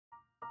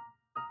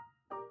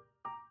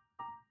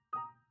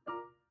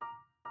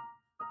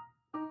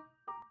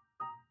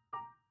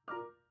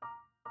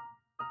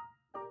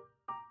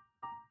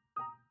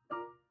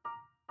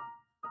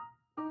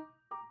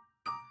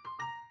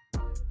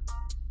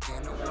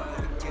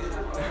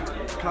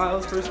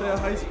Kyle's first day of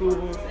high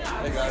school.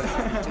 Hey guys.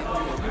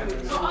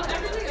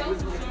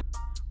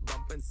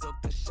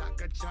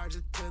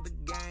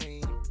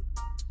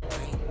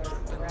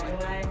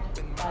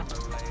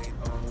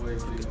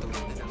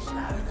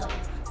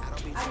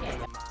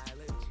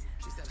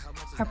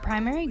 Our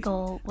primary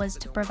goal was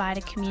to provide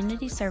a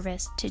community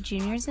service to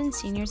juniors and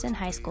seniors in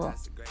high school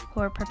who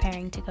are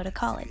preparing to go to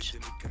college.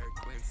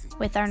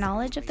 With our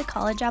knowledge of the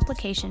college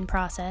application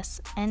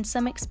process and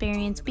some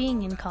experience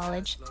being in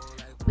college,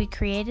 we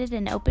created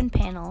an open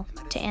panel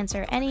to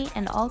answer any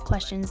and all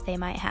questions they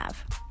might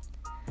have.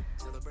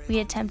 We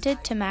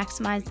attempted to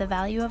maximize the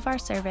value of our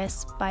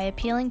service by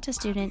appealing to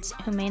students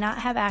who may not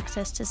have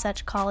access to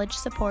such college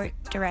support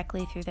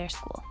directly through their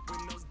school.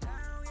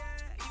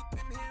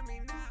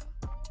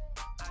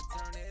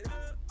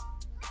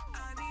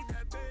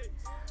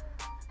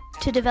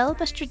 To develop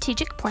a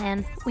strategic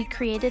plan, we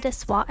created a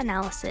SWOT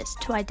analysis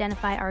to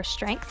identify our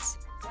strengths,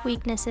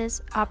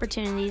 weaknesses,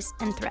 opportunities,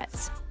 and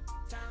threats.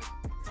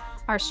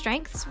 Our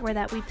strengths were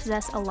that we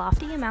possess a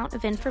lofty amount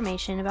of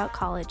information about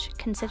college,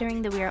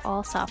 considering that we are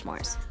all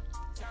sophomores.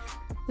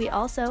 We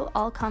also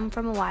all come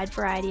from a wide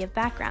variety of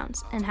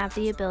backgrounds and have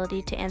the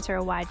ability to answer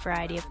a wide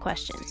variety of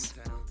questions.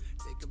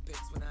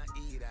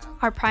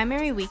 Our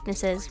primary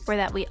weaknesses were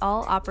that we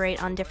all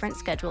operate on different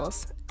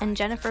schedules, and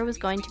Jennifer was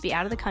going to be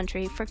out of the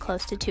country for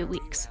close to 2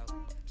 weeks.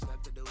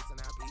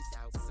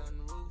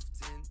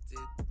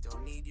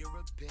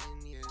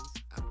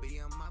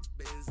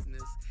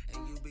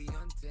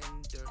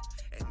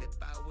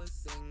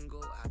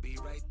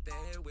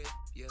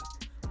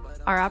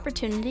 Our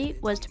opportunity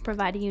was to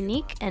provide a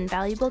unique and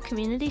valuable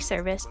community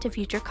service to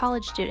future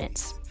college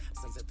students.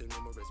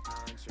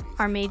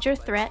 Our major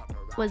threat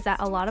was that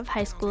a lot of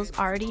high schools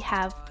already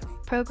have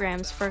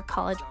programs for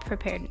college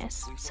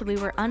preparedness, so we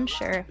were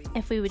unsure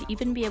if we would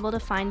even be able to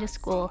find a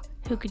school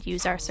who could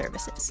use our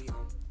services.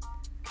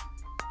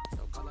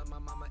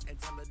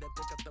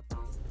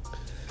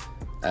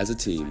 As a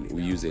team,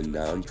 we use a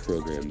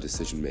non-program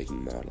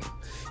decision-making model,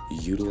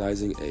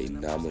 utilizing a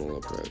nominal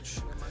approach.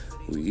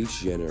 We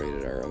each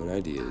generated our own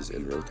ideas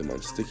and wrote them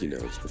on sticky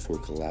notes before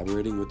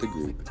collaborating with the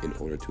group in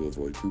order to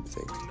avoid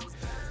groupthink.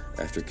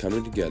 After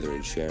coming together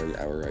and sharing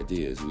our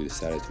ideas, we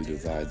decided to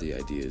divide the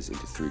ideas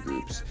into 3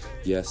 groups: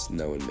 yes,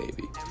 no, and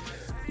maybe.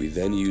 We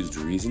then used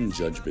reasoned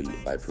judgment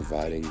by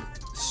providing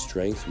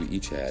strengths we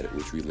each had,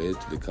 which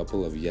related to the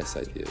couple of yes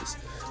ideas.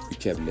 We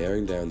kept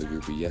narrowing down the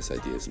group of yes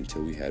ideas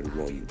until we had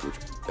one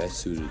which best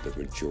suited the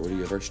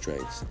majority of our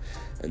strengths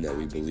and that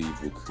we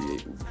believed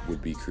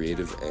would be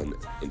creative and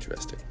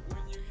interesting.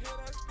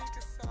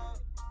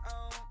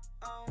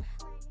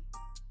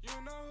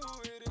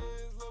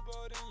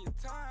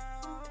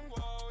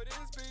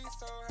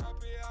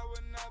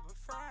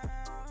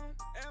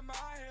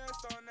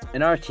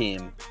 In our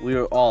team, we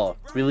were all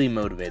really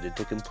motivated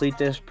to complete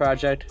this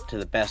project to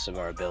the best of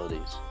our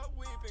abilities.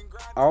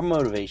 Our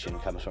motivation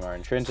comes from our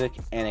intrinsic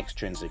and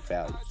extrinsic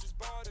values.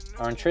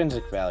 Our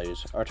intrinsic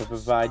values are to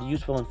provide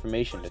useful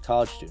information to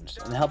college students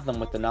and help them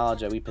with the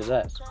knowledge that we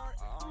possess.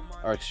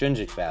 Our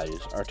extrinsic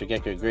values are to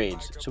get good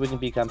grades so we can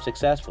become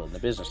successful in the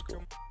business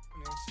school.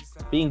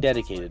 Being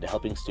dedicated to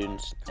helping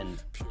students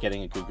and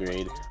getting a good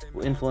grade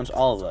will influence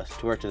all of us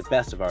to work to the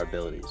best of our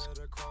abilities.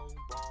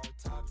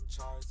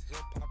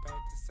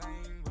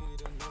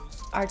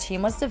 Our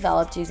team was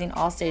developed using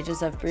all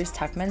stages of Bruce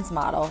Tuckman's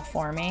model: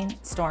 forming,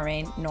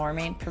 storming,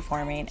 norming,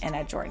 performing, and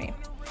adjourning.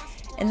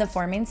 In the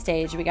forming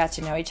stage, we got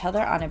to know each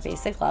other on a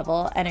basic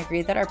level and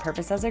agreed that our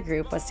purpose as a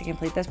group was to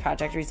complete this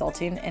project,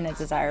 resulting in a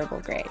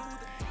desirable grade.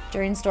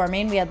 During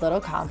storming, we had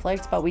little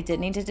conflict, but we did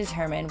need to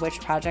determine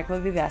which project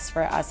would be best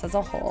for us as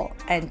a whole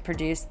and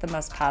produce the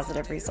most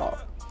positive result.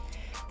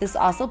 This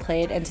also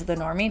played into the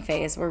norming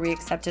phase, where we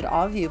accepted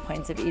all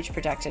viewpoints of each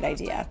projected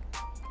idea.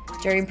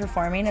 During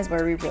performing is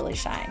where we really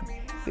shine.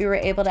 We were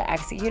able to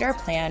execute our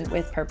plan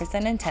with purpose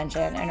and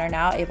intention and are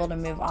now able to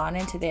move on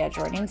into the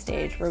adjourning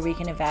stage, where we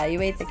can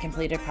evaluate the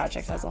completed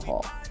project as a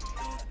whole.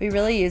 We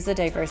really use the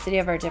diversity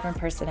of our different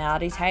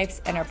personality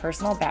types and our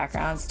personal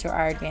backgrounds to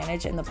our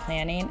advantage in the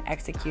planning,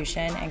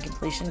 execution, and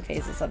completion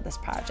phases of this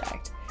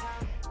project.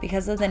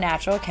 Because of the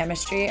natural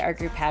chemistry our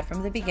group had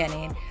from the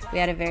beginning, we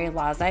had a very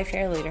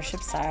laissez-faire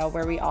leadership style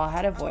where we all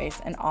had a voice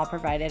and all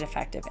provided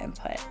effective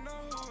input.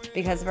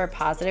 Because of our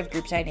positive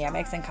group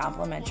dynamics and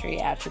complementary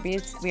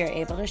attributes, we are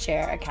able to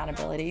share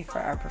accountability for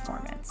our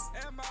performance.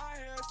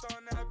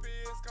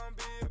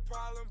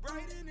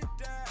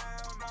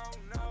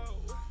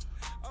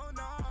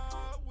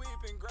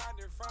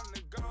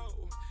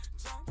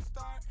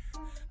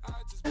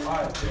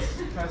 Alright,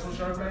 pencil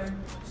sharpening,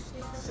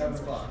 7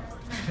 o'clock.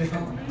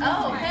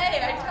 Oh,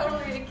 hey, I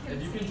totally didn't.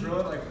 If you can draw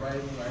it like right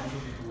in the line, it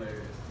would be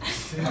hilarious.